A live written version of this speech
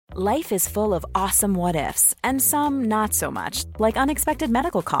Life is full of awesome what-ifs, and some not so much, like unexpected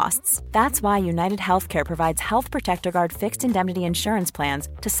medical costs. That's why United Healthcare provides Health Protector Guard fixed indemnity insurance plans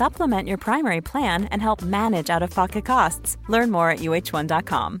to supplement your primary plan and help manage out-of-pocket costs. Learn more at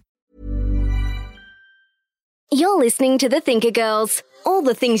uh1.com. You're listening to The Thinker Girls. All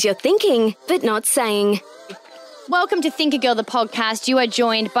the things you're thinking, but not saying. Welcome to Thinker Girl, the podcast. You are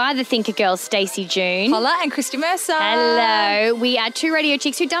joined by the Thinker Girls, Stacey June. Hola, and Christy Mercer. Hello. We are two radio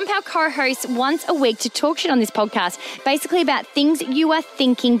chicks who dump our co-hosts once a week to talk shit on this podcast, basically about things you are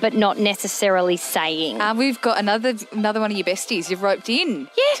thinking but not necessarily saying. We've got another one of your besties you've roped in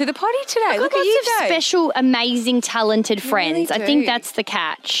to the potty today. I've got Look at lots you, of though. special, amazing, talented friends. really I think do. that's the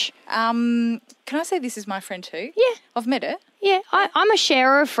catch. Can I say this is my friend too? Yeah. I've met her. Yeah, I'm a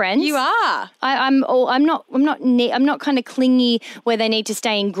sharer of friends. You are. I'm not kind of clingy where they need to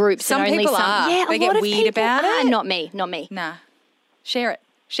stay in groups. Some and only people are. Yeah, They a get lot of weird people about are. it. Not me. Nah. Share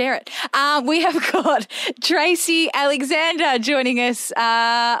it. We have got Tracy Alexander joining us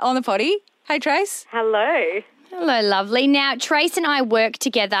on the potty. Hey, Trace. Hello. Hello, lovely. Now, Trace and I work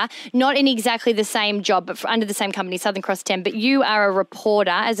together, not in exactly the same job, but under the same company, Southern Cross 10, but you are a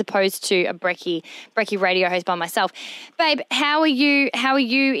reporter as opposed to a brekkie radio host by myself. Babe, how are you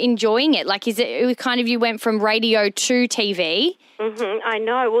enjoying it? Like, it was kind of you went from radio to TV? I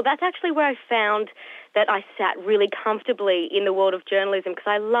know. Well, that's actually where I found that I sat really comfortably in the world of journalism because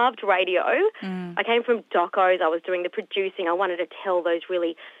I loved radio. I came from docos. I was doing the producing. I wanted to tell those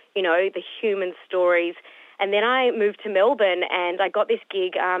really, the human stories. And then I moved to Melbourne and I got this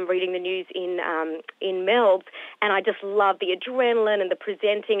gig reading the news in Melbs, and I just love the adrenaline and the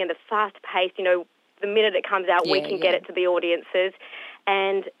presenting and the fast pace. The minute it comes out, we can get it to the audiences.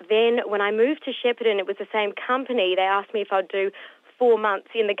 And then when I moved to Shepparton, it was the same company. They asked me if I'd do 4 months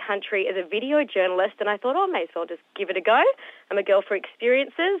in the country as a video journalist, and I thought, I may as well just give it a go. I'm a girl for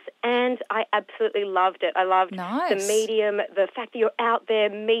experiences, and I absolutely loved it. I loved the medium, the fact that you're out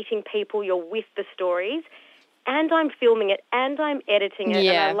there meeting people, you're with the stories, and I'm filming it, and I'm editing it,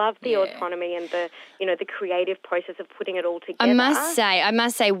 and I love the autonomy and the creative process of putting it all together. I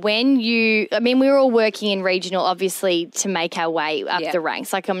must say, we were all working in regional, obviously, to make our way up the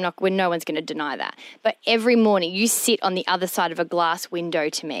ranks. Like, no one's going to deny that. But every morning, you sit on the other side of a glass window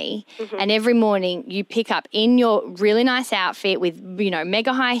to me, and every morning you pick up in your really nice outfit with,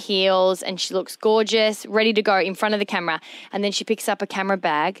 mega high heels, and she looks gorgeous, ready to go in front of the camera, and then she picks up a camera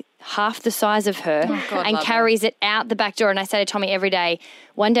bag half the size of her and carries it out the back door. And I say to Tommy every day,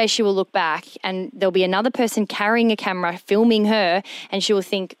 one day she will look back and there'll be another person carrying a camera filming her, and she will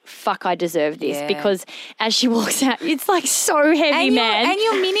think, fuck, I deserve this. Because as she walks out, it's like so heavy, man. And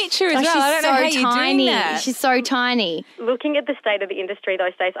you're miniature as well. She's I don't know how so you're tiny. doing that. She's so tiny. Looking at the state of the industry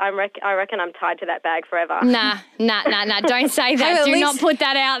those days, I reckon I'm tied to that bag forever. Nah. Don't say that. Do not put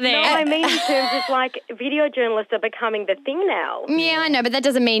that out there. No, I mean in terms of like video journalists are becoming the thing now. Yeah, I know, but that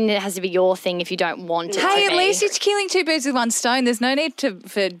doesn't mean it has to be your thing if you don't want it to Hey, be. at least it's killing two birds with one stone. There's no need to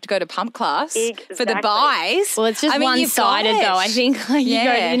go to pump class for the buys. Well, it's just one-sided though. I think like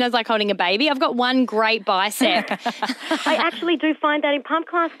it's like holding a baby. I've got one great bicep. I actually do find that in pump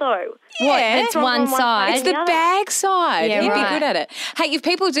class though. What? It's one side. It's the bag side. Yeah, You'd right. be good at it. Hey, if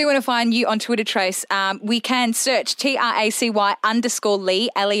people do want to find you on Twitter, Trace, we can search TRACY_Leigh,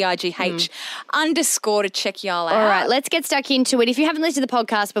 LEIGH _ to check y'all out. All right, let's get stuck into it. If you haven't listened to the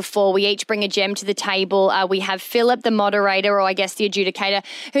podcast before, we each bring a gem to the table. We have Philip, the moderator, or I guess the adjudicator,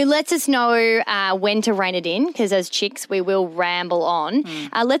 who lets us know when to rein it in, because as chicks, we will ramble on.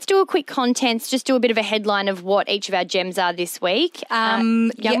 Let's do a quick contents, just do a bit of a headline of what each of our gems are this week.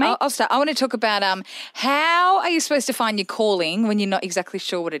 Young mate? I'll start. I want to talk about how are you supposed to find your calling when you're not exactly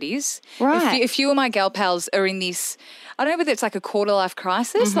sure what it is? Right. If you and my gal pals are in this, I don't know whether it's like a quarter-life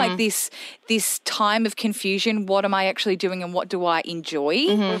crisis, like this time of confusion, what am I actually doing and what do I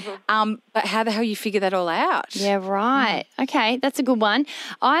enjoy? But how the hell you figure that all out? Yeah, right. Okay, that's a good one.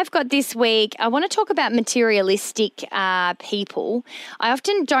 I've got this week, I want to talk about materialistic people. I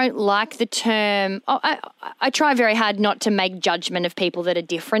often don't like the term, I try very hard not to make judgment of people that are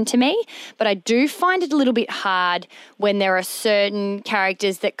different to me, but I do find it a little bit hard when there are certain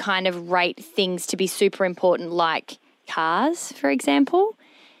characters that kind of rate things to be super important, like cars, for example,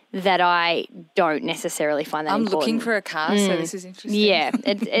 that I don't necessarily find that important. I'm looking for a car, so this is interesting. Yeah,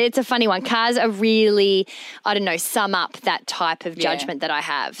 it's a funny one. Cars are really, sum up that type of judgment that I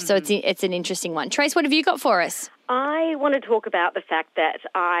have. So it's an interesting one. Trace, what have you got for us? I want to talk about the fact that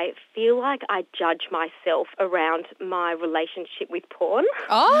I feel like I judge myself around my relationship with porn.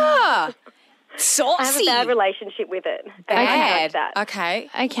 Oh, Saucy. I have a bad relationship with it. Bad. That. Okay.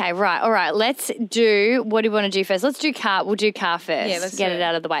 Okay, right. All right. Let's do, what do you want to do first? Let's do car. We'll do car first. Yeah, let's get do it it.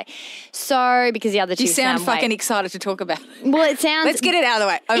 out of the way. So, because the other two You sound fucking way. excited to talk about it. Well, it sounds. Let's get it out of the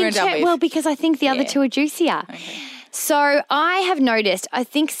way. Over and done with. Well, because I think the other Yeah. two are juicier. Okay. So I have noticed, I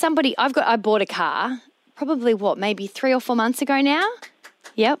think I bought a car probably maybe 3 or 4 months ago now.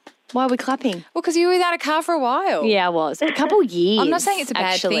 Yep. Why are we clapping? Well, because you were without a car for a while. Yeah, I was. A couple years. I'm not saying it's a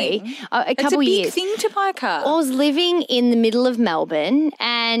bad actually. thing. A couple it's a years. big thing to buy a car. I was living in the middle of Melbourne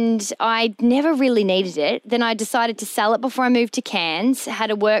and I never really needed it. Then I decided to sell it before I moved to Cairns.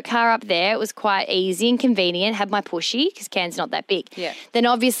 Had a work car up there. It was quite easy and convenient. Had my pushy because Cairns is not that big. Yeah. Then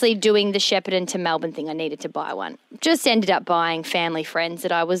obviously doing the Shepparton to Melbourne thing, I needed to buy one. Just ended up buying family friends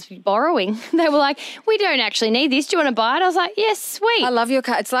that I was borrowing. They were like, we don't actually need this. Do you want to buy it? I was like, yes, sweet. I love your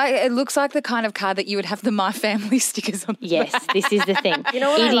car. It looks like the kind of car that you would have the My Family stickers on. Yes, this is the thing. You know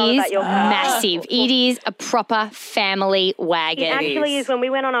what I love about your car? Massive. It is a proper family wagon. It actually is. When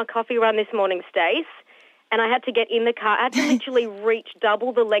we went on our coffee run this morning, Stace, and I had to get in the car, I had to literally reach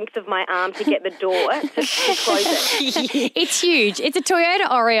double the length of my arm to get the door to close it. It's huge. It's a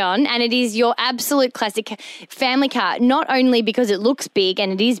Toyota Orion and it is your absolute classic family car, not only because it looks big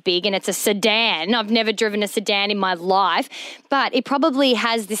and it is big and it's a sedan. I've never driven a sedan in my life, but it probably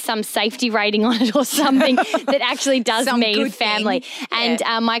has some safety rating on it or something that actually does Some mean good family. thing. And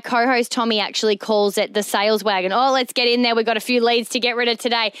Yeah. my co-host Tommy actually calls it the sales wagon. Oh, let's get in there. We've got a few leads to get rid of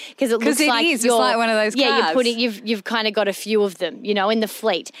today because it looks it like is. It's like one of those Yeah, cars. you've kind of got a few of them, in the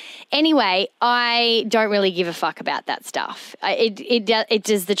fleet. Anyway, I don't really give a fuck about that stuff. It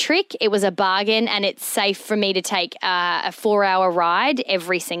does the trick. It was a bargain, and it's safe for me to take a 4-hour ride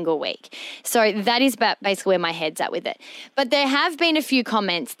every single week. So that is basically where my head's at with it. But there have been a few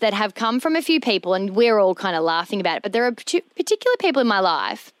comments that have come from a few people, and we're all kind of laughing about it. But there are particular people in my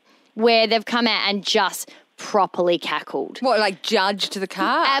life where they've come out and just properly cackled. What, like judged the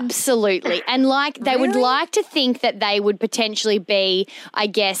car? Absolutely. And they would like to think that they would potentially be, I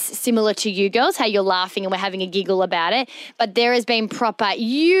guess, similar to you girls, how you're laughing and we're having a giggle about it. But there has been proper,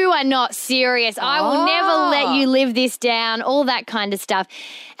 you are not serious. I will never let you live this down, all that kind of stuff.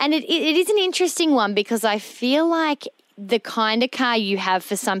 And it is an interesting one because I feel like the kind of car you have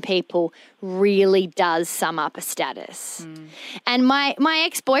for some people really does sum up a status. And my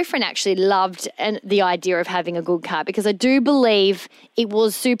ex-boyfriend actually loved the idea of having a good car because I do believe it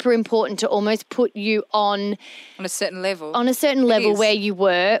was super important to almost put you on a certain level. On a certain level is. where you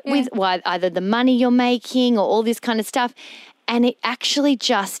were with either the money you're making or all this kind of stuff. And it actually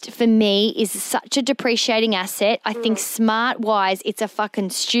just, for me, is such a depreciating asset. I think smart-wise, it's a fucking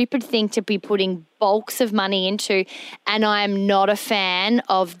stupid thing to be putting bulks of money into, and I am not a fan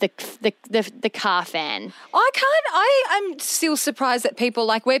of the car fan. I'm still surprised that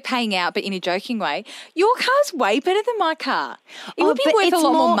people, we're paying out, but in a joking way. Your car's way better than my car. It would be but worth a it's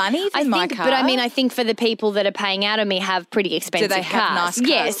lot more money than my car. But I think for the people that are paying out on me have pretty expensive Do they have cars. nice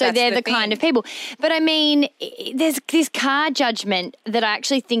Yeah, cars? so That's they're the the kind thing. of people. But there's this car judgment that I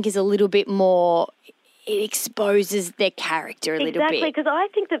actually think is a little bit more, it exposes their character a little bit. Exactly, because I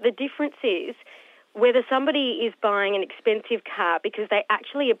think that the difference is whether somebody is buying an expensive car because they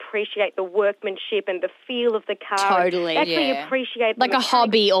actually appreciate the workmanship and the feel of the car. Totally, They actually yeah. appreciate the Like a mechanics.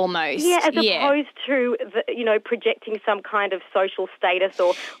 hobby almost. Yeah, as opposed to projecting some kind of social status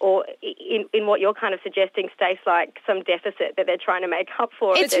or in what you're kind of suggesting, Stace, like some deficit that they're trying to make up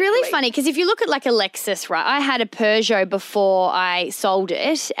for. It's really funny because if you look at like a Lexus, right? I had a Peugeot before I sold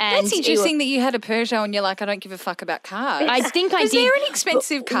it. And That's interesting that you had a Peugeot and you're like, I don't give a fuck about cars. I think I did. They're an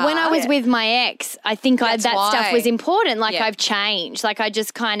expensive car. When I was with my ex, I think That's that stuff why. was important. Like Yeah. I've changed. Like I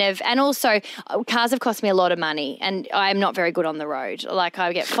just kind of, and also cars have cost me a lot of money and I'm not very good on the road. Like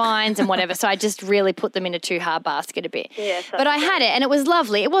I get fines and whatever. So I just really put them in a too hard basket a bit. Yes, but I had it and it was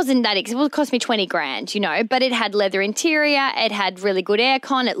lovely. It wasn't that expensive. It cost me $20,000, but it had leather interior. It had really good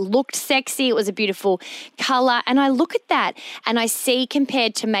aircon. It looked sexy. It was a beautiful colour. And I look at that and I see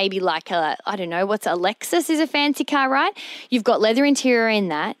compared to maybe like a Lexus is a fancy car, right? You've got leather interior in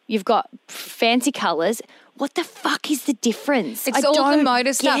that. You've got fancy colours. What the fuck is the difference? It's I all don't the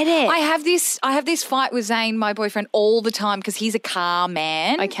motor stuff. get it. I have this fight with Zane, my boyfriend, all the time because he's a car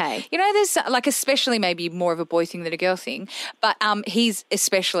man. Okay. There's especially maybe more of a boy thing than a girl thing, but he's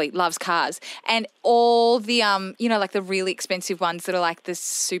especially loves cars and all the the really expensive ones that are like the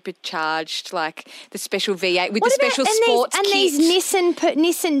supercharged, like the special V8 with the special sports kit. These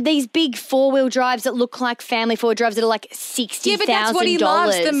Nissan, these big 4-wheel drives that look like family 4-wheel drives that are like $60,000. Yeah, but that's what he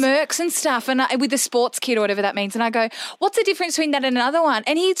loves, the Mercs and stuff, and with the sports kit or whatever. whatever that means. And I go, what's the difference between that and another one?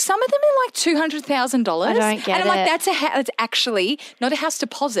 And some of them are like $200,000. I don't get And I'm like, it. that's actually not a house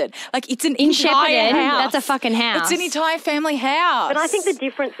deposit. Like it's an In entire Shepparton, house. that's a fucking house. It's an entire family house. But I think the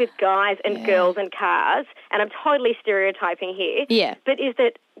difference with guys and girls and cars, and I'm totally stereotyping here, Yeah. but is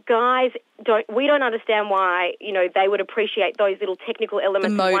that guys we don't understand why, they would appreciate those little technical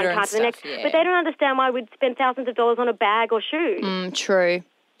elements The from one motor car and to the next, stuff, yeah. but they don't understand why we'd spend thousands of dollars on a bag or shoes. True.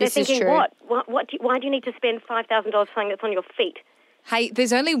 They're This is thinking, true. why do you need to spend $5,000 for something that's on your feet? Hey,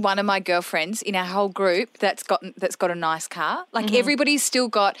 there's only one of my girlfriends in our whole group that's got a nice car. Like everybody's still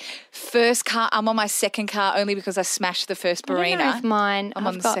got first car. I'm on my second car only because I smashed the first I don't know Barina. if mine. I'm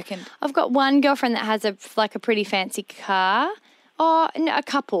on the second. I've got one girlfriend that has a pretty fancy car. Oh, no, a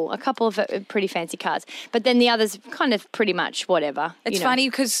couple of pretty fancy cars. But then the others kind of pretty much whatever. It's funny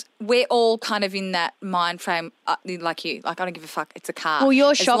because we're all kind of in that mind frame like you. Like, I don't give a fuck. It's a car. Well,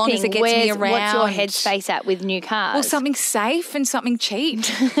 you're as long shopping. as it gets me around. What's your headspace at with new cars? Well, something safe and something cheap.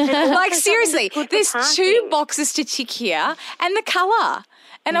 Like, seriously, good for there's parking. 2 boxes to tick here and the colour.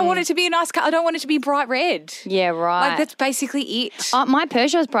 And I want it to be a nice car. I don't want it to be bright red. Yeah, right. Like, that's basically it. My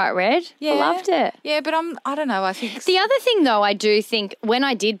Peugeot's bright red. I loved it. Yeah, but I don't know. I think The other thing, though, I do think when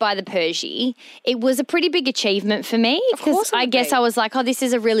I did buy the Peugeot, it was a pretty big achievement for me course it I would guess be. I was like, oh, this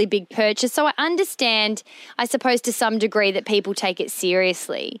is a really big purchase. So I understand, I suppose, to some degree that people take it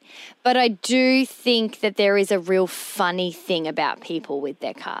seriously. But I do think that there is a real funny thing about people with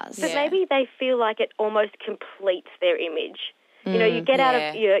their cars. But maybe they feel like it almost completes their image. You get out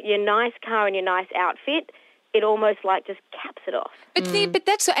of your nice car and your nice outfit, it almost like just caps it off. But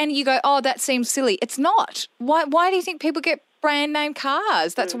that's and you go, oh, that seems silly. It's not. Why do you think people get brand name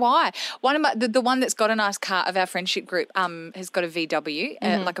cars? That's why. One of the one that's got a nice car of our friendship group has got a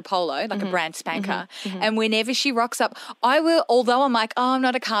VW, like a Polo, like a brand spanker. And whenever she rocks up, I will. Although I'm like, oh, I'm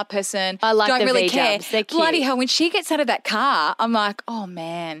not a car person. I like don't the really V-dubs. care. They're cute. Bloody hell! When she gets out of that car, I'm like, oh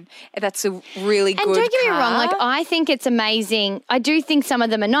man, that's a really good. And don't get me car. wrong, like I think it's amazing. I do think some of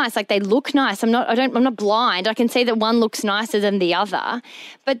them are nice. Like they look nice. I'm not blind. I can see that one looks nicer than the other.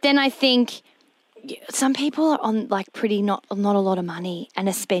 But then I think some people are on like not a lot of money and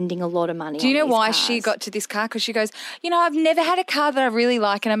are spending a lot of money. Do you know on these why cars. she got to this car? Because she goes, I've never had a car that I really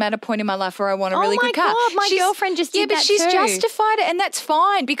like, and I'm at a point in my life where I want a really good car. Oh my God, my girlfriend just did but that she's too. justified it, and that's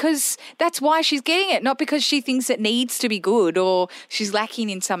fine because that's why she's getting it, not because she thinks it needs to be good or she's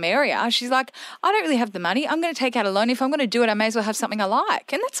lacking in some area. She's like, I don't really have the money. I'm going to take out a loan. If I'm going to do it, I may as well have something I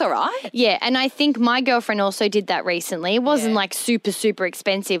like, and that's all right. Yeah, and I think my girlfriend also did that recently. It wasn't like super, super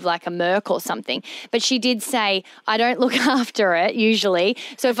expensive like a Merc or something, but she did say, I don't look after it usually.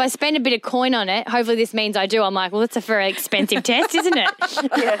 So if I spend a bit of coin on it, hopefully this means I do. I'm like, well, it's a very expensive test, isn't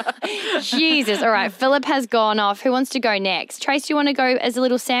it? Jesus. All right, Philip has gone off. Who wants to go next? Trace, do you want to go as a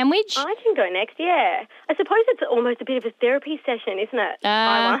little sandwich? I can go next, yeah. I suppose it's almost a bit of a therapy session, isn't it?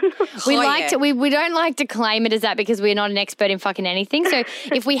 I won. We don't like to claim it as that because we're not an expert in fucking anything. So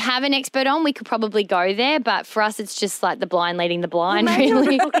if we have an expert on, we could probably go there. But for us, it's just like the blind leading the blind, Maybe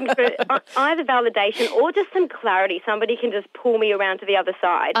really. I'm just looking for either validation or just some clarity. Somebody can just pull me around to the other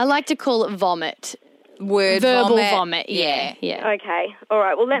side. I like to call it vomit. Verbal vomit. Yeah. Okay. All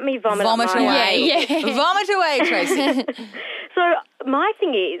right. Well, let me vomit Vomit up my away. way. Yeah. Vomit away, Tracy. So my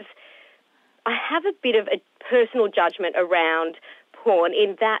thing is, I have a bit of a personal judgment around porn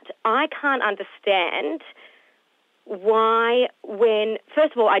in that I can't understand why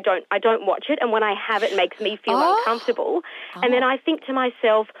first of all, I don't watch it, and when I have it makes me feel uncomfortable. And then I think to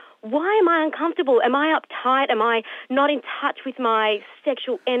myself, why am I uncomfortable? Am I uptight? Am I not in touch with my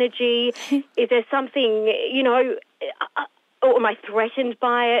sexual energy? Is there something, or am I threatened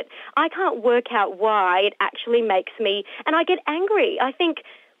by it? I can't work out why it actually makes me, and I get angry. I think,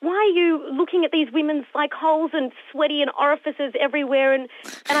 why are you looking at these women's like holes and sweaty and orifices everywhere? And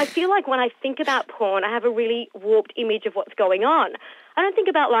I feel like when I think about porn, I have a really warped image of what's going on. I don't think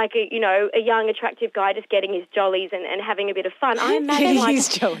about like a young, attractive guy just getting his jollies and having a bit of fun. I imagine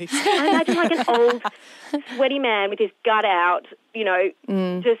like an old, sweaty man with his gut out,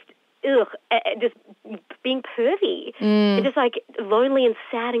 just being pervy and just like lonely and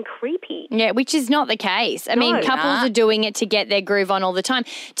sad and creepy. Yeah, which is not the case. I mean, couples are doing it to get their groove on all the time.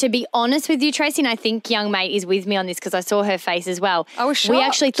 To be honest with you, Tracy, and I think young mate is with me on this because I saw her face as well. I was shocked. We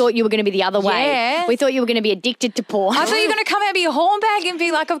actually thought you were going to be the other way. Yeah. We thought you were going to be addicted to porn. I thought you were going to come out of your hornbag and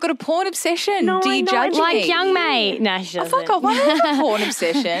be like, I've got a porn obsession. No, Do you judge me? like young mate. No, she doesn't. Fuck off. I don't have a porn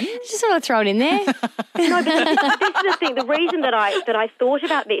obsession. Just want to throw it in there. No, but this is the thing. The reason that I thought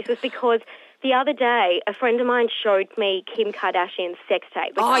about this was because the other day, a friend of mine showed me Kim Kardashian's sex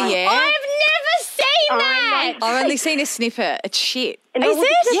tape. Oh, yeah? I've never seen that. I've only seen a snippet. It's shit. And Is well, it?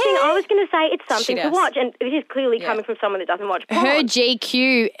 this is the thing. I was going to say it's something She to does. watch, and this is clearly coming from someone that doesn't watch porn. Her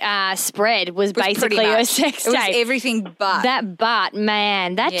GQ spread was Pretty basically her much. sex It was tape. everything but. That butt,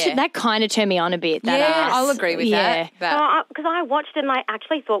 man, that kind of turned me on a bit. That yeah, ass. I'll agree with yeah. that. Because I watched it and I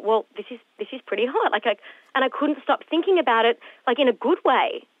actually thought, well, this is pretty hot. And I couldn't stop thinking about it, like in a good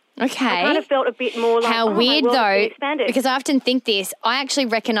way. Okay. I kind of felt a bit more like, How my weird world's been though, expanded. because I often think this. I actually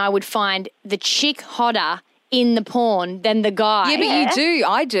reckon I would find the chick hotter in the porn than the guy. Yeah, but you do.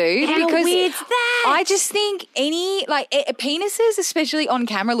 I do. How because weird's that? I just think penises, especially on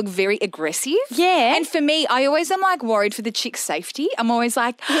camera, look very aggressive. Yeah. And for me, I always am like worried for the chick's safety. I'm always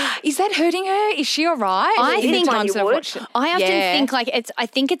like, is that hurting her? Is she all right? I In the think times you I've would. watched it. I often Yeah.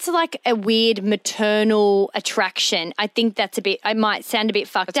 think it's like a weird maternal attraction. I think that's a bit, it might sound a bit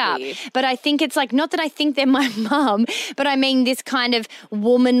fucked That's up, weird. but I think it's like, not that I think they're my mum, but I mean this kind of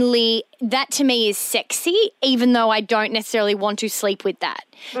womanly, that to me is sexy, even though I don't necessarily want to sleep with that.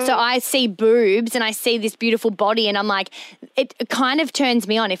 So I see boobs and I see this beautiful body and I'm like, it kind of turns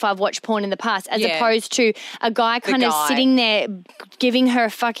me on if I've watched porn in the past, as Yeah. opposed to a guy kind of guy. sitting there giving her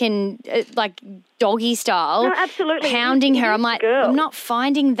fucking like doggy style, No, absolutely. pounding her. It is I'm like, girl. I'm not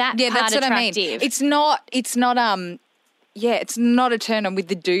finding that Yeah, part that's what attractive. I mean. It's not it's not a turn on with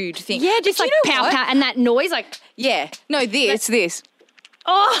the dude thing. Yeah, But just you like know pow what? pow and that noise, like, Yeah. No, this.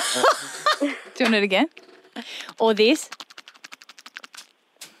 oh, Doing it again? or this.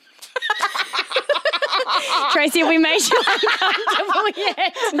 Tracy, have we made you uncomfortable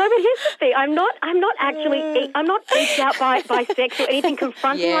yet? No, but here's the thing. I'm not freaked out by sex or anything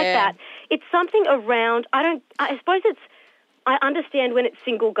confronting like Yeah. that. It's something around, I suppose I understand when it's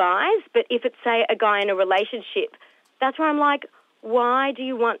single guys, but if it's, say, a guy in a relationship, that's where I'm like, why do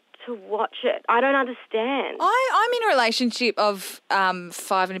you want to watch it? I don't understand. I'm in a relationship of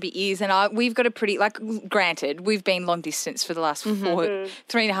 5 and a bit years, and we've got a pretty, like, granted, we've been long distance for the last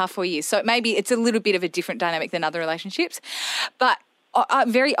 3.5-4 years, so maybe it's a little bit of a different dynamic than other relationships, but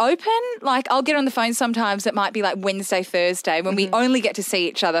I'm very open. Like, I'll get on the phone sometimes. It might be like Wednesday, Thursday, when we only get to see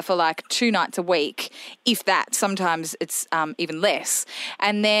each other for like 2 nights a week, if that. Sometimes it's even less.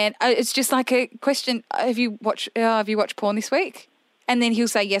 And then it's just like a question: Have you watched porn this week? And then he'll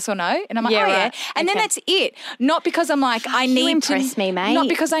say yes or no, and I'm like, Yeah, oh yeah, right. and then Okay. that's it. Not because I'm like I you need impress to me, mate. Not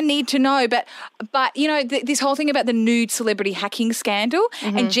because I need to know, but you know this whole thing about the nude celebrity hacking scandal,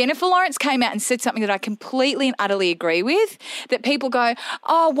 and Jennifer Lawrence came out and said something that I completely and utterly agree with. That people go,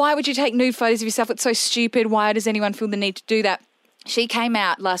 oh, why would you take nude photos of yourself? It's so stupid. Why does anyone feel the need to do that? She came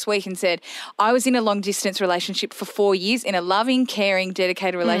out last week and said, I was in a long-distance relationship for 4 years, in a loving, caring,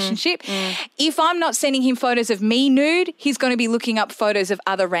 dedicated relationship. If I'm not sending him photos of me nude, he's going to be looking up photos of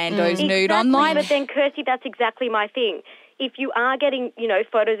other randos nude Exactly, online. But then, Kirsty, that's exactly my thing. If you are getting,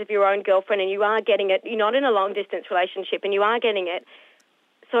 photos of your own girlfriend and you are getting it, you're not in a long-distance relationship and you are getting it,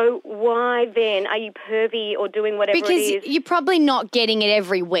 so why then are you pervy or doing whatever Because it is? you're probably not getting it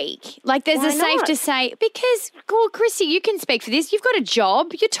every week. Like, there's Why a safe not? to say, because, well, Chrissy, you can speak for this. You've got a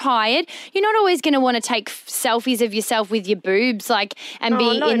job. You're tired. You're not always going to want to take selfies of yourself with your boobs, like, and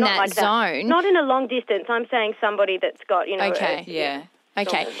be No, in not that like zone. Not in a long distance. I'm saying somebody that's got, Okay. Yeah.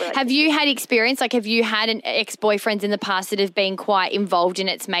 Okay. Right. Have you had experience, like have you had ex-boyfriends in the past that have been quite involved and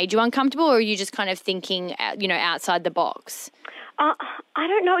it's made you uncomfortable, or are you just kind of thinking, outside the box? I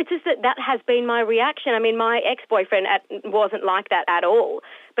don't know. It's just that has been my reaction. I mean, my ex-boyfriend wasn't like that at all.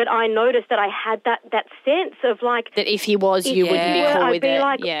 But I noticed that I had that sense of like... That if he was, you wouldn't be Yeah, cool I'd with be it.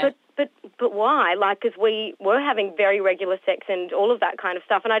 like, Yeah. but why? Like, because we were having very regular sex and all of that kind of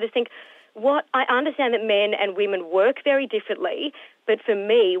stuff. And I just think, I understand that men and women work very differently, but for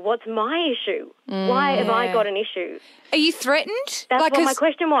me, what's my issue? Why have I got an issue? Are you threatened? That's what my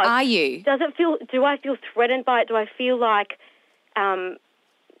question was. Are you? Do I feel threatened by it? Do I feel like,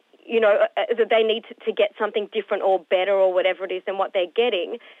 that they need to get something different or better or whatever it is than what they're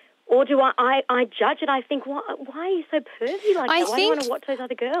getting? Or do I judge it? I think, why are you so pervy like that? Why do you want to watch those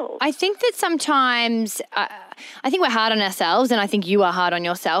other girls? I think that sometimes, I think we're hard on ourselves, and I think you are hard on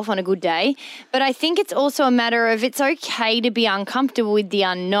yourself on a good day. But I think it's also a matter of it's okay to be uncomfortable with the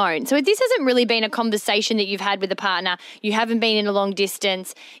unknown. So if this hasn't really been a conversation that you've had with a partner, you haven't been in a long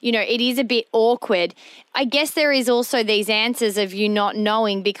distance, it is a bit awkward. I guess there is also these answers of you not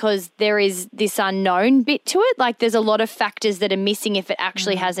knowing because there is this unknown bit to it. Like there's a lot of factors that are missing if it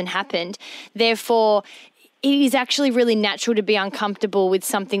actually hasn't happened. Therefore, it is actually really natural to be uncomfortable with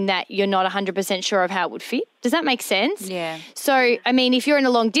something that you're not 100% sure of how it would fit. Does that make sense? Yeah. So, I mean, if you're in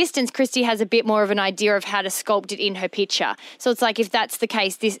a long distance, Christy has a bit more of an idea of how to sculpt it in her picture. So it's like, if that's the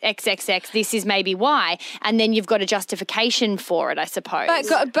case, this XXX, this is maybe why, and then you've got a justification for it, I suppose.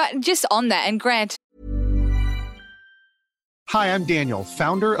 But just on that, and Grant. Hi, I'm Daniel,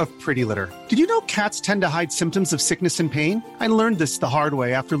 founder of Pretty Litter. Did you know cats tend to hide symptoms of sickness and pain? I learned this the hard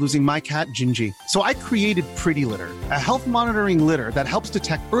way after losing my cat, Gingy. So I created Pretty Litter, a health monitoring litter that helps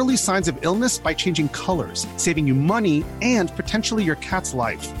detect early signs of illness by changing colors, saving you money and potentially your cat's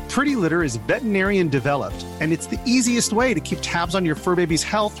life. Pretty Litter is veterinarian developed, and it's the easiest way to keep tabs on your fur baby's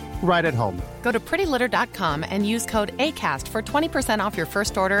health right at home. Go to prettylitter.com and use code ACAST for 20% off your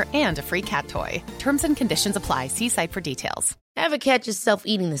first order and a free cat toy. Terms and conditions apply. See site for details. Ever catch yourself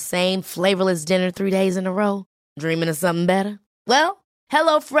eating the same flavorless dinner 3 days in a row? Dreaming of something better? Well,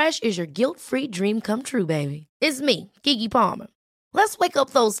 HelloFresh is your guilt-free dream come true, baby. It's me, Keke Palmer. Let's wake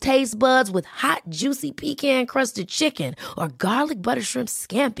up those taste buds with hot, juicy pecan-crusted chicken or garlic butter shrimp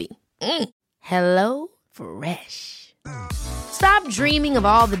scampi. Hello Fresh. Stop dreaming of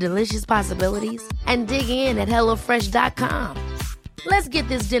all the delicious possibilities and dig in at HelloFresh.com. Let's get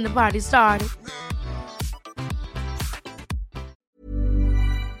this dinner party started.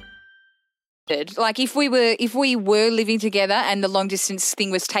 Like if we were living together and the long distance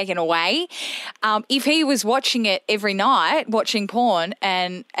thing was taken away, if he was watching it every night, watching porn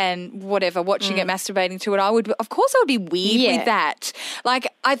and whatever, watching it, masturbating to it, I would be weird with that.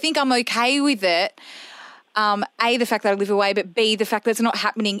 Like, I think I'm okay with it. A, the fact that I live away, but B, the fact that it's not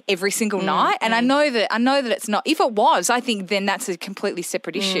happening every single night. And I know that it's not. If it was, I think then that's a completely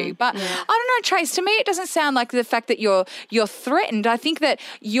separate issue. But I don't know, Trace, to me it doesn't sound like the fact that you're threatened. I think that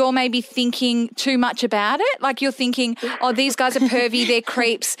you're maybe thinking too much about it. Like you're thinking, oh, these guys are pervy, they're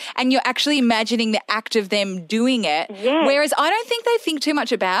creeps, and you're actually imagining the act of them doing it. Yes. Whereas I don't think they think too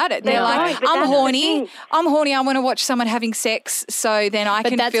much about it. They're like, I'm horny, I want to watch someone having sex, so then I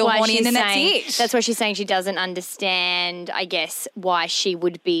can feel horny, and then that's it. That's why she's saying she doesn't understand, I guess, why she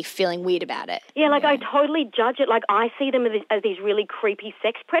would be feeling weird about it. Yeah, like I totally judge it. Like I see them as these really creepy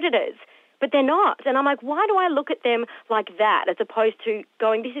sex predators, but they're not. And I'm like, why do I look at them like that as opposed to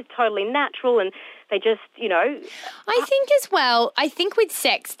going, this is totally natural and they just, I think as well, with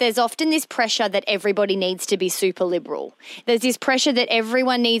sex, there's often this pressure that everybody needs to be super liberal. There's this pressure that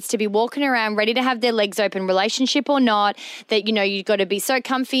everyone needs to be walking around ready to have their legs open, relationship or not, that, you've got to be so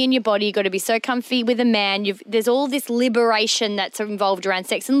comfy in your body, you've got to be so comfy with a man. There's all this liberation that's involved around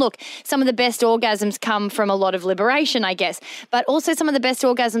sex. And look, some of the best orgasms come from a lot of liberation, I guess, but also some of the best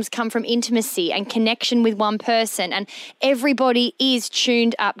orgasms come from intimacy and connection with one person. And everybody is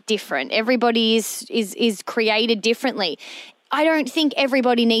tuned up different. Everybody is created differently. I don't think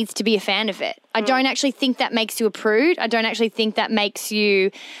everybody needs to be a fan of it. I don't actually think that makes you a prude. I don't actually think that makes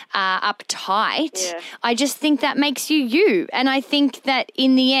you uptight. Yeah. I just think that makes you you. And I think that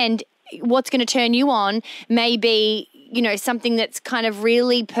in the end, what's going to turn you on may be something that's kind of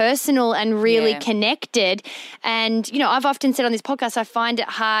really personal and really connected. And, I've often said on this podcast, I find it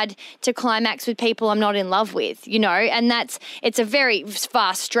hard to climax with people I'm not in love with, and it's a very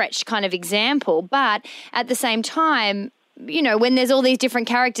far-stretched kind of example. But at the same time, when there's all these different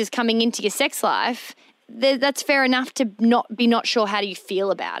characters coming into your sex life, that's fair enough to not sure how do you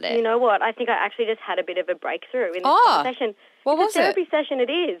feel about it. You know what? I think I actually just had a bit of a breakthrough in this conversation. What was it? Therapy session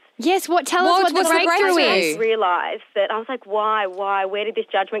it is. Yes, tell us what the breakthrough is. I realised that I was like, why, where did this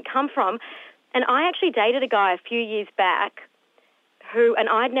judgment come from? And I actually dated a guy a few years back and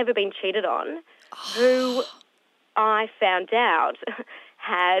I'd never been cheated on, who I found out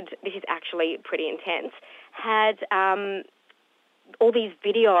this is actually pretty intense, had all these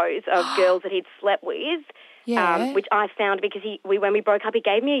videos of girls that he'd slept with. Yeah. Which I found because when we broke up, he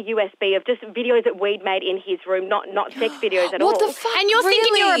gave me a USB of just videos that we'd made in his room, not sex videos at all. What the fuck? And you're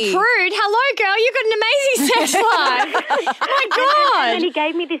thinking you're a prude. Hello, girl, you've got an amazing sex life. My God. And then he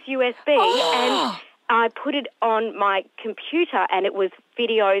gave me this USB and I put it on my computer and it was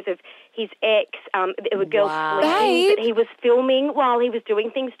videos of his ex, there were girls sleeping that he was filming while he was doing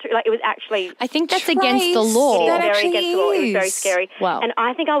things too. Like, it was actually... I think that's against the law. It is very against the law. It was very scary. Wow. And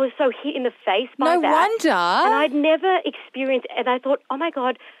I think I was so hit in the face by that. No wonder. And I'd never experienced... And I thought, oh, my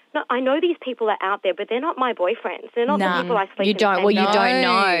God, no, I know these people are out there, but they're not my boyfriends. They're not the people I sleep with. You don't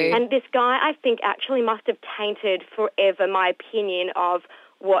know. And this guy, I think, actually must have tainted forever my opinion of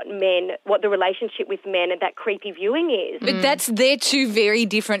what the relationship with men and that creepy viewing is. But they're two very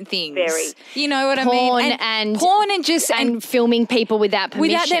different things. Very. You know what I Porn mean? and porn and just and filming people without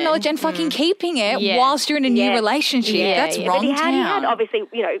permission. without their knowledge and fucking keeping it whilst you're in a new relationship. Yeah, That's yeah. wrong. But he had obviously,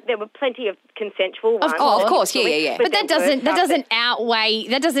 there were plenty of consensual ones. Of course, yeah. But that doesn't outweigh,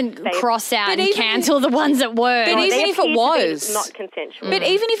 that doesn't cross out and cancel the ones that were. But even if it was not consensual. But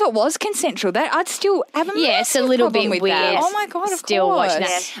even if it was consensual, that I'd still have a it's a little bit with weird. that. Oh my God, still of course. watching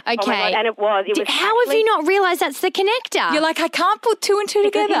that. Oh my Okay. God, and it was How have you not realised that's the connector? You're like, I can't put two and two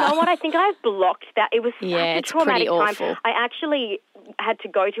because together. you know what? I think I've blocked that. It was such a it's pretty traumatic time. awful. I actually had to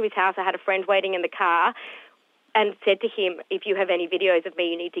go to his house. I had a friend waiting in the car and said to him, if you have any videos of me,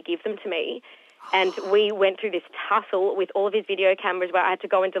 you need to give them to me. And we went through this tussle with all of his video cameras where I had to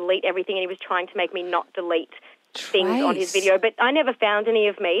go and delete everything, and he was trying to make me not delete things on his video. But I never found any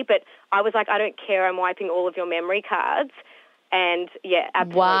of me, but I was like, I don't care, I'm wiping all of your memory cards. And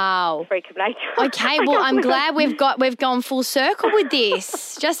absolutely freak of nature. Okay, well, I'm glad we've gone full circle with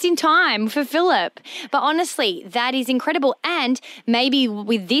this, just in time for Philip. But honestly, that is incredible. And maybe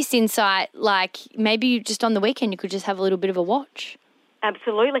with this insight, like maybe just on the weekend, you could just have a little bit of a watch.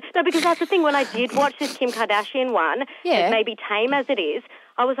 Absolutely. No, because that's the thing. When I did watch this Kim Kardashian one, as maybe tame as it is,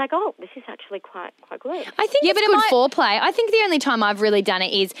 I was like, oh, this is actually quite good. I think it's good foreplay. I think the only time I've really done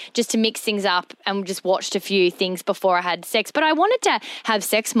it is just to mix things up and just watched a few things before I had sex. But I wanted to have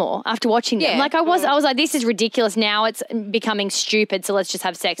sex more after watching them. Like I was like, this is ridiculous. Now it's becoming stupid, so let's just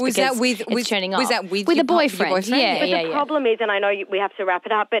have sex because it's turning off. Was that with a boyfriend? Yeah, but the problem is, and I know we have to wrap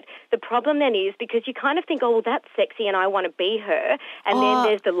it up, but the problem then is because you kind of think, oh, well, that's sexy and I want to be her, and then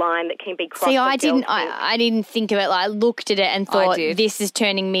there's the line that can be crossed. See, I didn't think of it. Like, I looked at it and thought, this is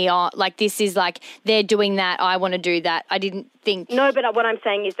turning me on. Like, this is like, they're doing that, I want to do that. I didn't think. No, but what I'm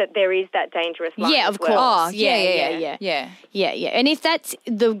saying is that there is that dangerous line. Yeah, of course. Well. Oh, yeah. And if that's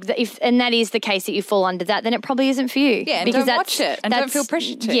and that is the case that you fall under that, then it probably isn't for you. Yeah, and because don't watch it and don't feel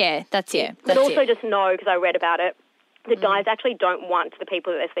pressured to. Yeah, that's it. But also just know, because I read about it, the guys actually don't want the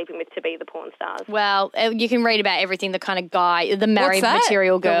people that they're sleeping with to be the porn stars. Well, you can read about everything, the kind of guy, the married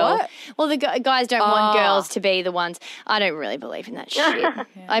material girl. The what? Well, the guys don't want girls to be the ones. I don't really believe in that shit.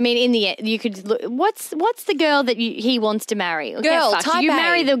 I mean, in the end, you could look, what's the girl that he wants to marry? Girl, type you A.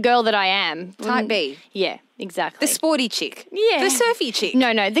 marry the girl that I am. Type B. Yeah. Exactly. The sporty chick. Yeah. The surfy chick. No,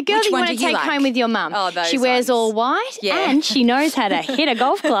 the girl that you want to take home with your mum. Oh, those She wears ones. all white and she knows how to hit a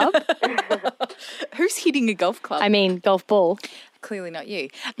golf club. Who's hitting a golf club? I mean, golf ball. Clearly not you.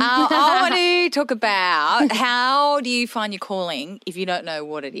 I want to talk about how do you find your calling if you don't know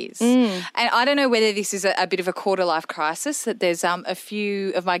what it is. And I don't know whether this is a bit of a quarter-life crisis, that there's a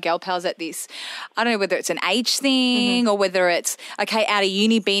few of my gal pals at this. I don't know whether it's an age thing or whether it's, okay, out of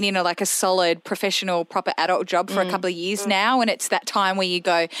uni, been in a solid professional, proper adult job for a couple of years now, and it's that time where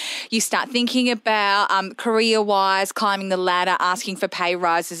you start thinking about career-wise, climbing the ladder, asking for pay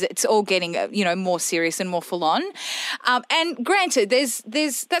rises. It's all getting, more serious and more full-on. And granted, there's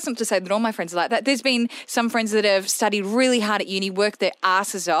that's not to say that all my friends are like that. There's been some friends that have studied really hard at uni, worked their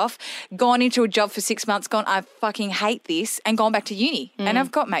asses off, gone into a job for 6 months, gone, I fucking hate this, and gone back to uni. And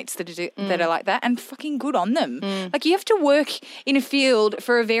I've got mates that are like that, and fucking good on them. Like, you have to work in a field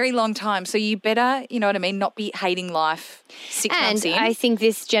for a very long time, so you better, you know what I mean, not be hating life 6 months in. And I think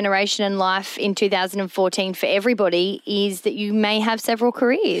this generation in life in 2014 for everybody is that you may have several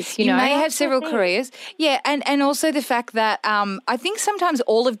careers. You know? may have several careers. Yeah, and also the fact that I think sometimes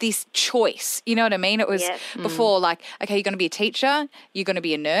all of this choice, you know what I mean? It was before like, okay, you're going to be a teacher, you're going to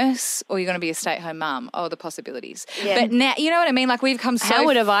be a nurse, or you're going to be a stay-at-home mum. Oh, the possibilities. Yeah. But now, you know what I mean? Like, we've come so How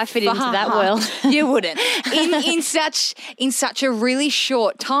would have I fit into that world? You wouldn't. In such a really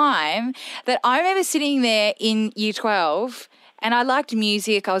short time that I remember sitting there in year 12 and I liked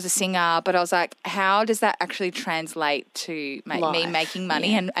music. I was a singer, but I was like, how does that actually translate to me making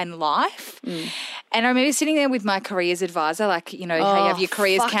money and life? And I remember sitting there with my careers advisor, like, how you have your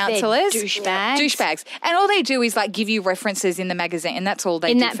careers counsellors. Douchebags. And all they do is like give you references in the magazine, and that's all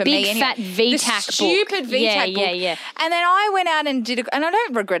they did for me. In that big fat VTAC book. Stupid VTAC book. Yeah. And then I went out and and I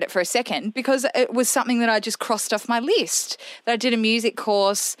don't regret it for a second, because it was something that I just crossed off my list. That I did a music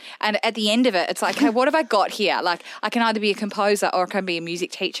course, and at the end of it, it's like, hey, what have I got here? Like, I can either be a composer or I can be a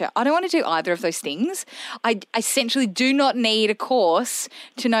music teacher. I don't want to do either of those things. I essentially do not need a course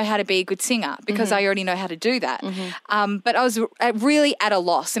to know how to be a good singer, because I already know how to do that. But I was really at a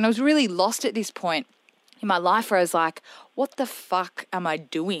loss, and I was really lost at this point. in my life where I was like, what the fuck am I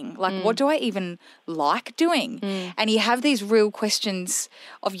doing? Like, what do I even like doing? And you have these real questions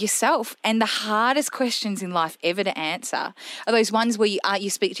of yourself. And the hardest questions in life ever to answer are those ones where you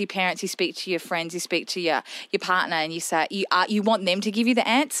speak to your parents, you speak to your friends, you speak to your partner, and you say you want them to give you the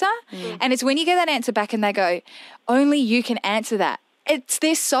answer. And it's when you get that answer back and they go, only you can answer that.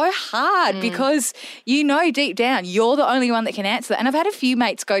 They're so hard because you know deep down you're the only one that can answer that. And I've had a few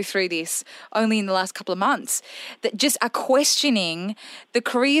mates go through this only in the last couple of months that just are questioning the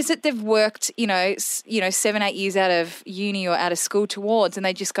careers that they've worked, 7-8 years out of uni or out of school towards, and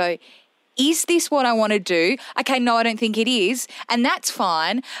they just go, is this what I want to do? Okay, no, I don't think it is. And that's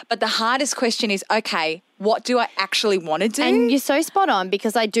fine. But the hardest question is, okay, what do I actually want to do? And you're so spot on,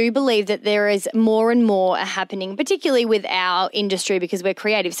 because I do believe that there is more and more happening, particularly with our industry because we're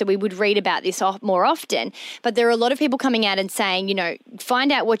creative. So we would read about this more often. But there are a lot of people coming out and saying,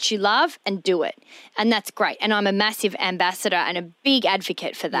 find out what you love and do it. And that's great. And I'm a massive ambassador and a big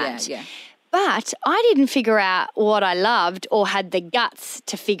advocate for that. Yeah. But I didn't figure out what I loved or had the guts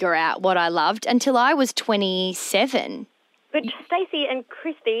to figure out what I loved until I was 27. But Stacey and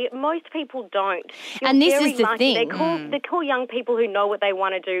Christy, most people don't. And this is the thing. They call young people who know what they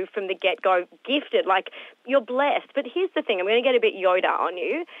want to do from the get-go gifted, like you're blessed. But here's the thing, I'm going to get a bit Yoda on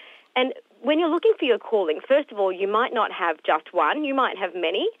you. And when you're looking for your calling, first of all, you might not have just one, you might have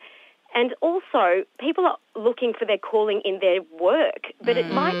many. And also, people are looking for their calling in their work, but it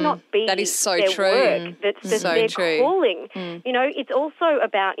might not be that is so their true. work that's so their true. calling. It's also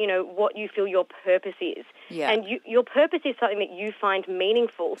about, what you feel your purpose is. Yeah. And your purpose is something that you find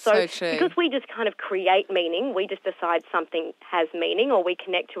meaningful. So true. Because we just kind of create meaning, we just decide something has meaning or we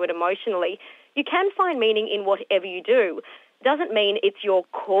connect to it emotionally, you can find meaning in whatever you do. Doesn't mean it's your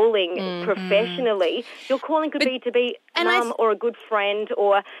calling professionally. Your calling could be to be a mum or a good friend,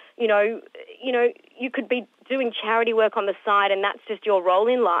 or you could be doing charity work on the side, and that's just your role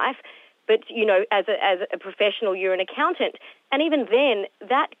in life. But as a professional, you're an accountant, and even then,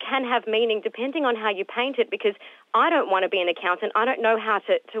 that can have meaning depending on how you paint it. Because I don't want to be an accountant. I don't know how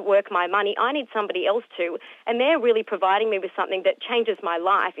to work my money. I need somebody else to, and they're really providing me with something that changes my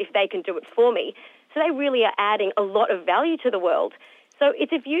life if they can do it for me. So they really are adding a lot of value to the world. So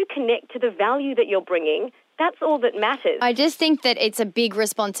it's if you connect to the value that you're bringing, that's all that matters. I just think that it's a big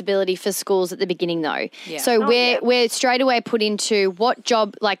responsibility for schools at the beginning, though. Yeah. So we're straight away put into what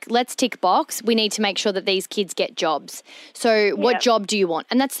job, like let's tick box. We need to make sure that these kids get jobs. So what job do you want?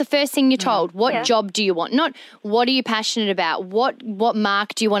 And that's the first thing you're told. What job do you want? Not what are you passionate about? What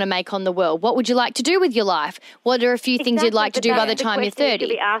mark do you want to make on the world? What would you like to do with your life? What are a few things you'd like to do by the time you're 30? You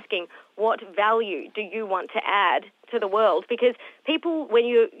should be asking, what value do you want to add to the world? Because people, when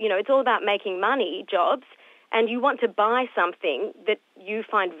it's all about making money, jobs, and you want to buy something that you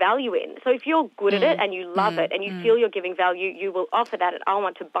find value in. So if you're good at it and you love it and you feel you're giving value, you will offer that and I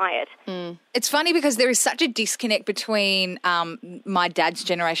want to buy it. It's funny because there is such a disconnect between my dad's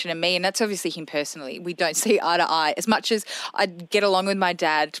generation and me, and that's obviously him personally. We don't see eye to eye. As much as I get along with my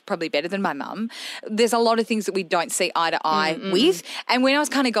dad probably better than my mum, there's a lot of things that we don't see eye to eye with. And when I was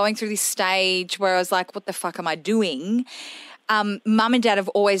kind of going through this stage where I was like, what the fuck am I doing? Mum and dad have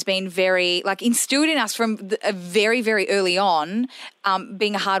always been very, instilled in us from a very, very early on,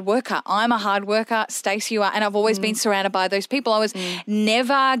 being a hard worker. I'm a hard worker, Stacey, you are, and I've always been surrounded by those people. I was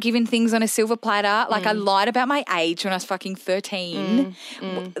never given things on a silver platter. I lied about my age when I was fucking 13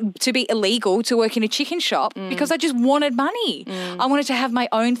 to be illegal to work in a chicken shop because I just wanted money. I wanted to have my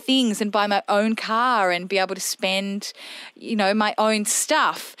own things and buy my own car and be able to spend, my own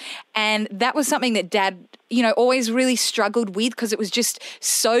stuff. And that was something that Dad always really struggled with because it was just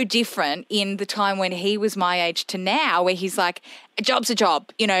so different in the time when he was my age to now, where he's like, a job's a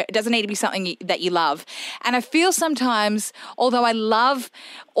job, it doesn't need to be something that you love. And I feel sometimes, although I love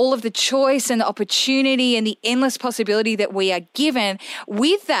all of the choice and the opportunity and the endless possibility that we are given,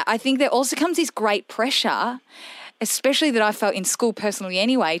 with that, I think there also comes this great pressure, especially that I felt in school personally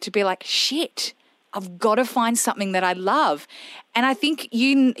anyway, to be like, shit, I've got to find something that I love. And I think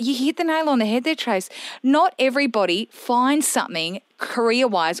you hit the nail on the head there, Trace. Not everybody finds something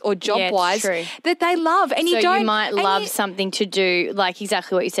career-wise or job-wise that they love. And you might love something to do, like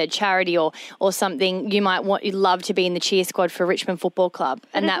exactly what you said, charity or something. You might love to be in the cheer squad for Richmond Football Club,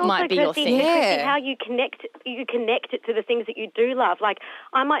 and that might be your thing. Yeah. How you connect it to the things that you do love. Like,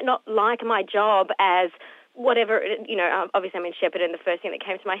 I might not like my job as whatever, obviously I'm in Shepparton, and the first thing that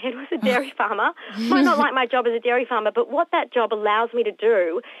came to my head was a dairy farmer. Might not like my job as a dairy farmer, but what that job allows me to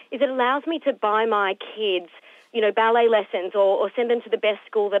do is it allows me to buy my kids ballet lessons or send them to the best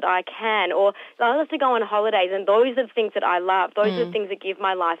school that I can, or I love to go on holidays, and those are the things that I love. Those are the things that give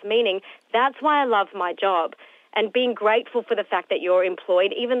my life meaning. That's why I love my job. And being grateful for the fact that you're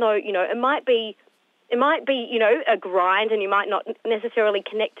employed, even though, it might be, a grind, and you might not necessarily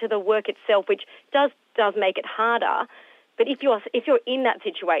connect to the work itself, which does make it harder. But if you're in that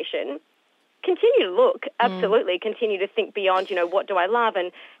situation, continue to look, absolutely. Continue to think beyond, what do I love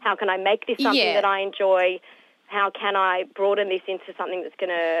and how can I make this something that I enjoy? How can I broaden this into something that's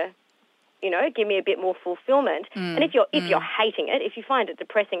going to, give me a bit more fulfillment? And if you're hating it, if you find it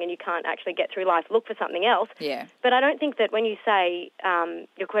depressing and you can't actually get through life, look for something else. Yeah. But I don't think that when you say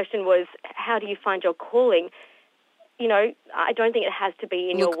your question was, how do you find your calling? I don't think it has to be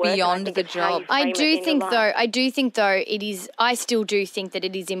in your work. Look beyond the job. I do think though it is, I still do think that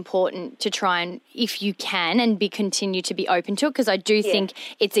it is important to try and, if you can, and continue to be open to it, because I do think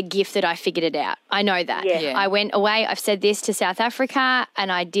it's a gift that I figured it out. I know that. Yeah. I went away, I've said this, to South Africa,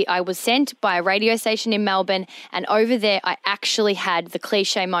 and I was sent by a radio station in Melbourne, and over there I actually had the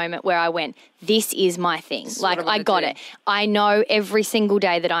cliche moment where I went, this is my thing. I got it. I know every single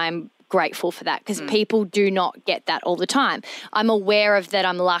day that I'm grateful for that, because people do not get that all the time. I'm aware of that.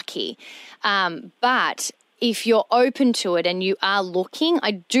 I'm lucky. But if you're open to it and you are looking,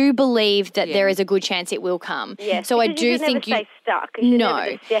 I do believe that there is a good chance it will come. Yes, so I you do should think never stay stuck. You should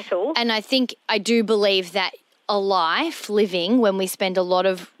never just settle. And I do believe that a life living when we spend a lot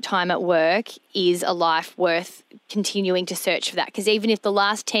of time at work is a life worth continuing to search for that. Because even if the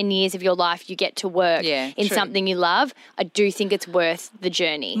last 10 years of your life you get to work in something you love, I do think it's worth the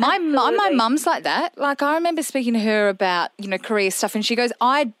journey. My mum's like that. Like, I remember speaking to her about, career stuff, and she goes,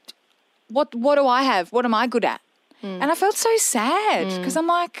 what do I have? What am I good at? And I felt so sad, because I'm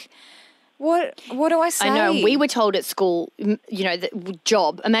like, what do I say? I know. We were told at school, the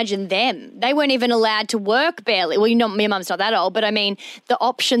job, imagine them. They weren't even allowed to work barely. Well, my mum's not that old, but I mean, the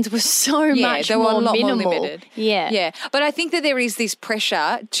options were so much they were more a lot minimal. more limited. Yeah. But I think that there is this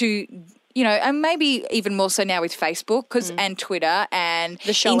pressure to, and maybe even more so now with Facebook and Twitter and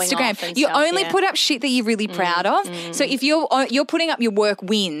the showing Instagram. Off and you stuff, only put up shit that you're really proud of. So if you're putting up your work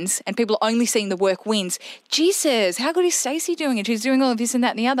wins and people are only seeing the work wins, Jesus, how good is Stacey doing? And she's doing all of this and that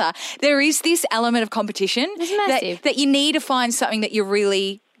and the other. There is this element of competition that you need to find something that you're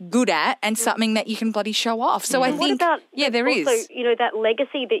really good at and something that you can bloody show off. So I think, there is. Also, that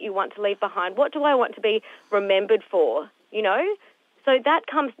legacy that you want to leave behind. What do I want to be remembered for, So that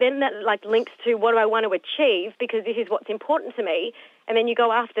comes then, that links to what do I want to achieve, because this is what's important to me, and then you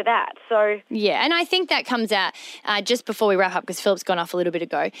go after that. So yeah, and I think that comes out just before we wrap up, because Philip's gone off a little bit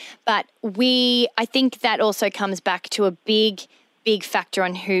ago, but I think that also comes back to a big factor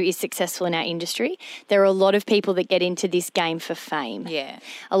on who is successful in our industry. There are a lot of people that get into this game for fame. Yeah.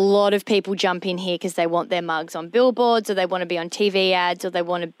 A lot of people jump in here because they want their mugs on billboards, or they want to be on TV ads, or they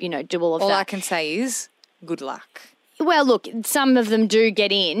want to, do all of that. All I can say is good luck. Well, look, some of them do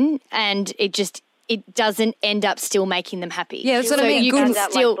get in, and it doesn't end up still making them happy. Yeah, that's what I mean. You can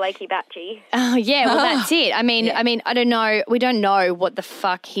can still, like Blakey Batchy. Oh yeah, well that's it. I mean, I don't know. We don't know what the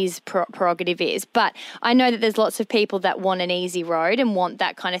fuck his prerogative is, but I know that there's lots of people that want an easy road and want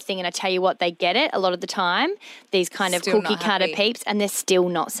that kind of thing. And I tell you what, they get it a lot of the time. These kind of cookie cutter peeps, and they're still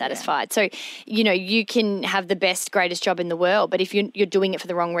not satisfied. So, you can have the best, greatest job in the world, but if you're doing it for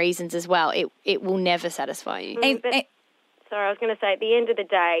the wrong reasons as well, it will never satisfy you. Sorry, I was going to say, at the end of the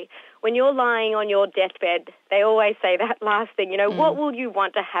day, when you're lying on your deathbed, they always say that last thing, what will you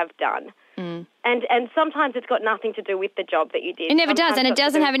want to have done? And sometimes it's got nothing to do with the job that you did. It never does, and it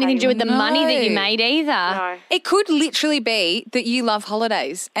doesn't have anything to do with the money that you made either. No. It could literally be that you love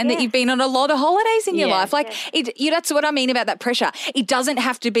holidays and that you've been on a lot of holidays in your life. That's what I mean about that pressure. It doesn't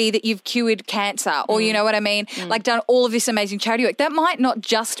have to be that you've cured cancer or, you know what I mean, done all of this amazing charity work. That might not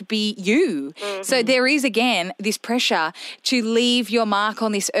just be you. So there is, again, this pressure to leave your mark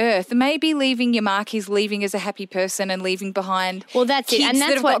on this earth. Maybe leaving your mark is leaving as a happy person and leaving behind kids and that's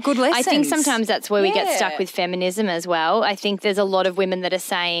that have got good lessons. I think sometimes that's where we get stuck with feminism as well. I think there's a lot of women that are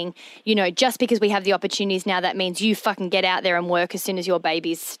saying, just because we have the opportunities now, that means you fucking get out there and work as soon as your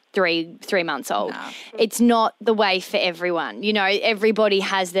baby's three months old. No. It's not the way for everyone. Everybody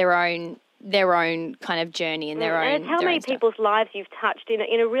has their own kind of journey and their own. And it's how many people's lives you've touched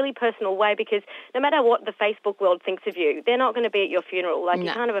in a really personal way, because no matter what the Facebook world thinks of you, they're not going to be at your funeral. You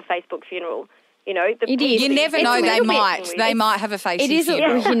can't have a Facebook funeral. You know, It is. You never know, they might. They might have a face It is. You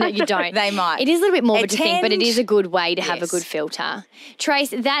don't. They might. It is a little bit morbid to think, but it Attend. is a good way to have a good filter. Trace,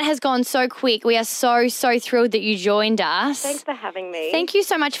 that has gone so quick. We are so thrilled that you joined us. Thanks for having me. Thank you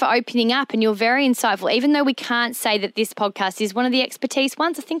so much for opening up, and you're very insightful. Even though we can't say that this podcast is one of the expertise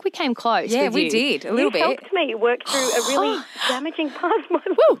ones, I think we came close. Yeah, with we you. did, a little bit. helped me work through a really damaging part of my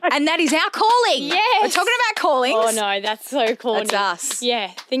life. And that is our calling. Yes. We're talking about callings. Oh, no, that's so corny. That's us. Yeah,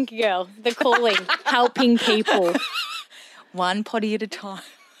 think girl, the calling, helping people. One potty at a time.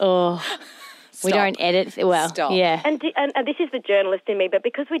 Oh, we Stop. don't edit. Well, Stop. yeah. And this is the journalist in me, but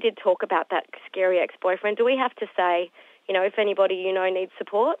because we did talk about that scary ex-boyfriend, do we have to say, you know, if anybody you know needs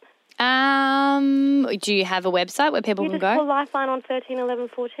support? Do you have a website where people You can just go? call Lifeline on 13 11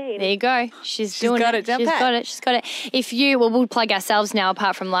 14. There you go. She's doing got it. it down She's pat. got it. She's got it. If you, we'll plug ourselves now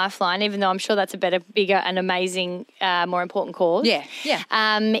apart from Lifeline, even though I'm sure that's a better, bigger and amazing, more important cause. Yeah.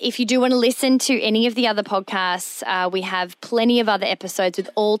 If you do want to listen to any of the other podcasts, we have plenty of other episodes with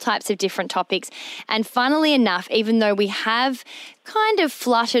all types of different topics. And funnily enough, even though we have kind of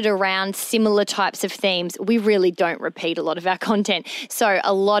fluttered around similar types of themes, we really don't repeat a lot of our content. So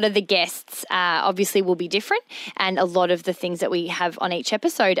a lot of the guests obviously will be different, and a lot of the things that we have on each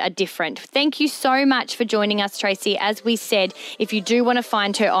episode are different. Thank you so much for joining us, Tracy. As we said, if you do want to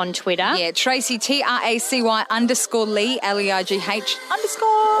find her on Twitter. Yeah, Tracy, TRACY_Lee, LEIGH_.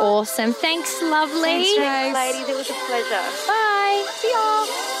 Awesome. Thanks, lovely. Thanks, Trace. Thanks, ladies. It was a pleasure. Bye. See ya.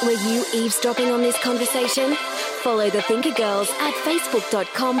 Were you eavesdropping on this conversation? Follow the Thinker Girls at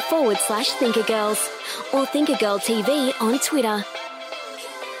facebook.com/thinkergirls or Thinker Girl TV on Twitter.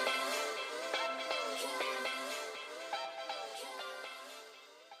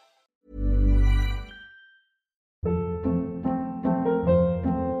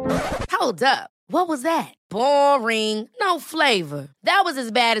 Hold up. What was that? Boring. No flavor. That was as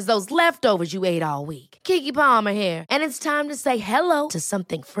bad as those leftovers you ate all week. Keke Palmer here, and it's time to say hello to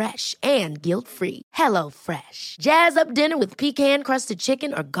something fresh and guilt-free. Hello Fresh. Jazz up dinner with pecan-crusted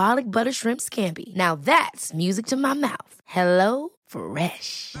chicken or garlic butter shrimp scampi. Now that's music to my mouth. Hello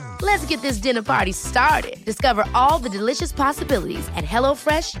Fresh. Let's get this dinner party started. Discover all the delicious possibilities at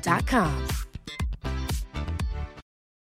HelloFresh.com.